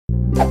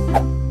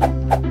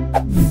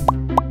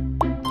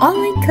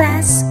online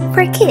class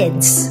for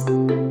kids.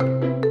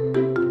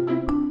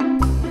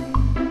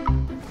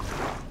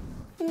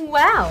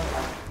 Wow!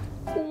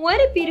 What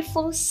a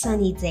beautiful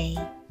sunny day.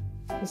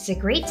 It's a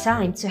great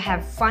time to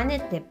have fun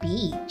at the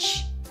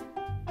beach.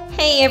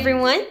 Hey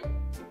everyone!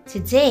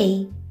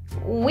 Today,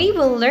 we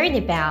will learn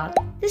about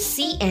the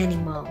sea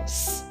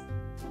animals.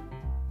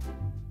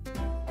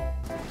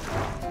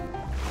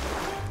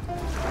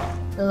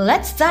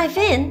 Let's dive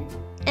in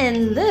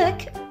and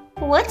look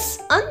what's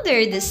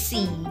under the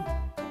sea.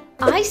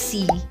 I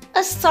see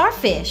a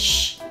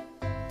starfish.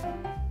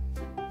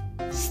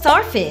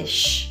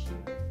 Starfish.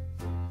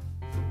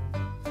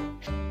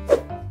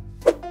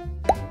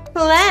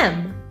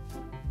 Clam.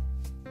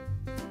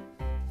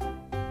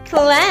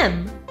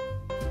 Clam.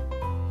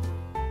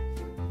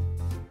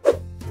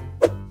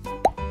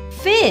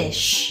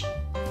 Fish.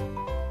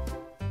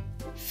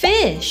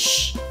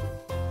 Fish.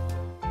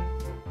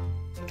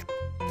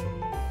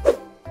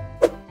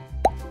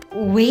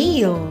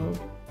 Whale.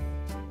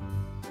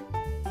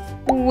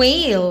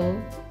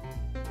 Whale.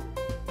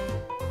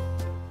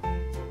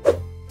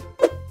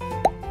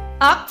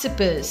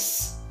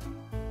 Octopus.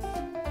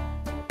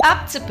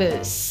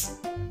 Octopus.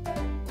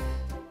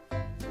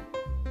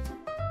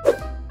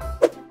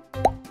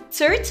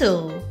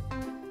 Turtle.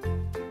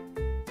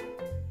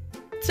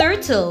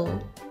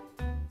 Turtle.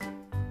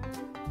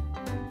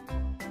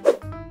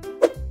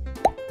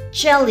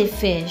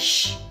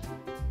 Jellyfish.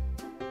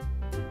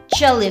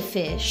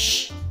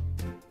 Jellyfish.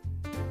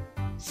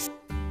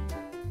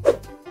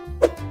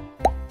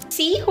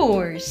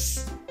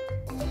 Seahorse.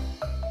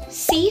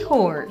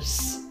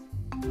 Seahorse.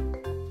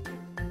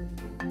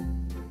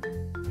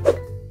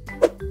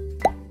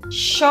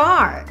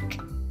 Shark.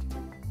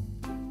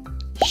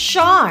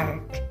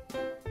 Shark.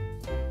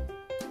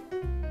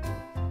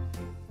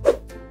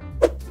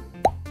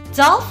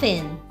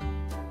 Dolphin.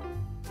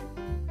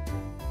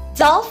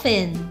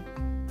 Dolphin.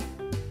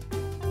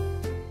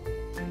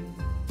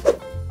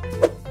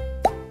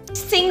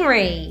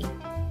 Stingray.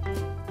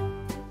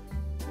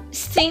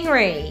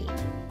 Stingray.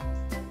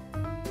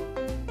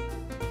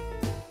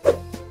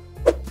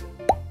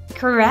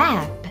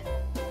 Crab.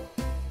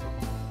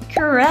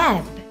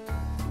 Crab.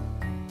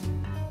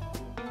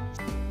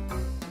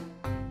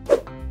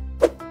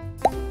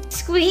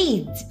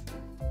 Squid.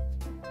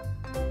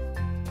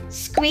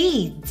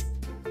 Squid.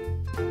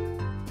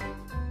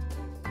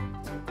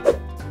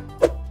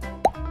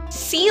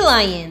 Sea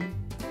lion.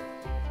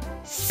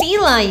 Sea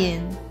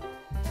lion.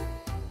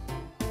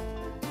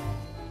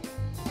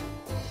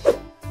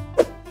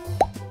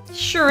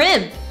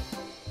 Shrimp.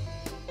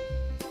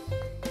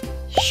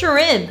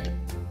 Shrimp.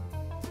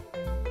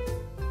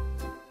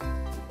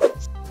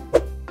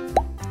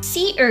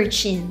 Sea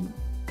urchin.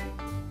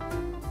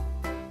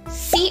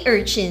 Sea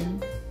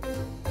urchin.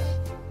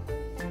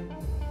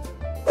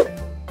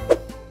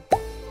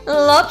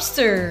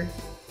 Lobster.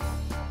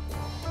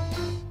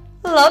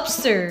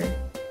 Lobster.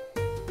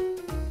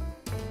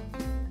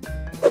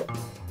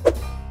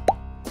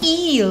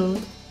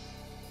 Eel.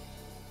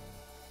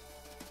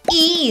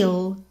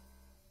 Eel.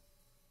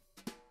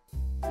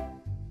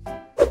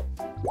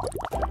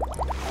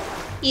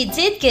 You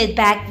did good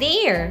back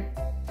there.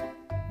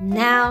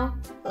 Now,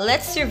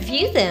 let's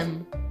review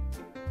them.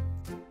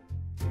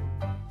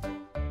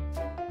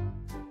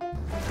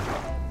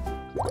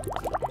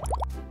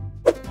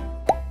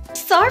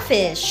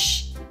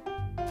 Starfish.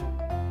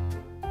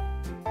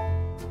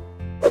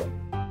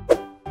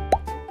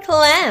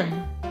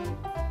 Clam.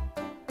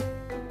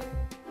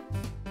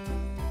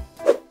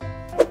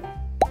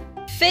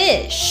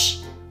 Fish.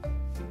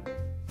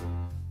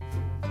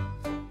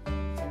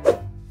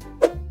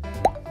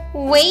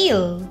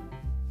 Whale.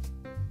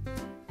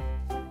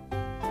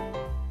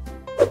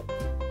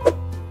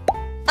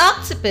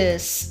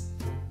 Octopus.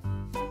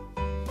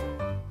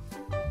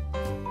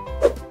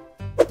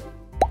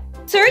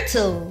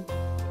 Turtle.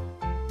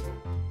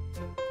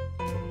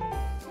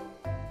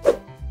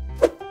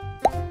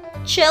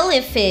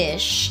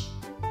 Jellyfish.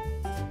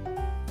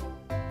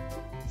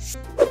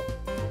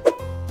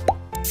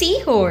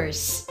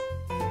 Seahorse.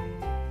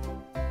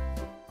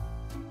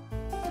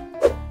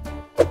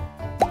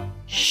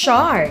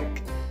 Shark.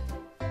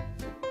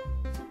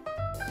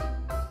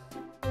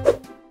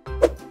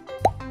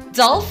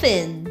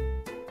 Dolphin.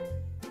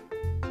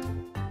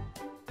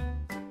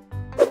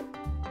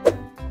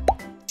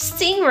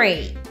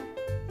 Stingray.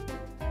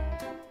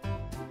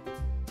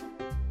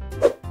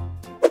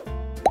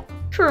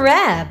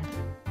 Crab.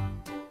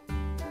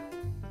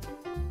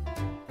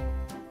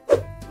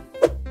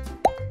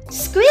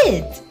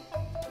 Squid.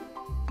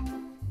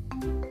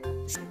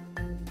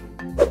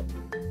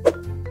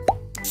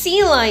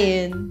 Sea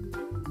lion.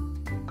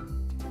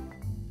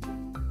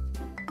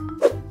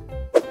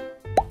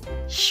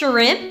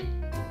 Shrimp.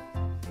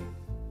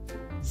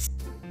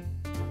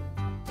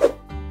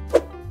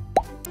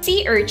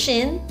 Sea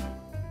urchin.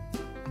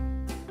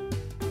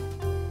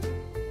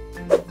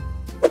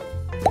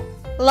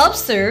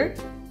 Lobster.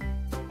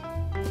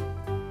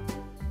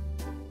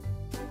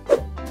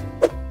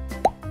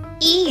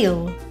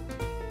 Eel.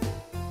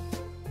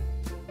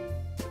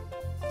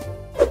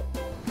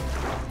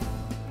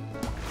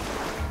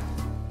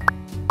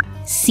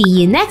 See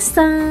you next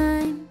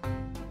time!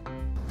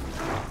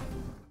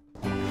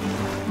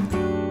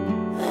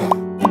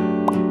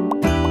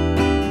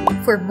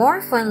 For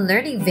more fun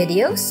learning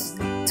videos,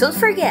 don't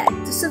forget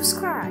to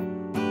subscribe.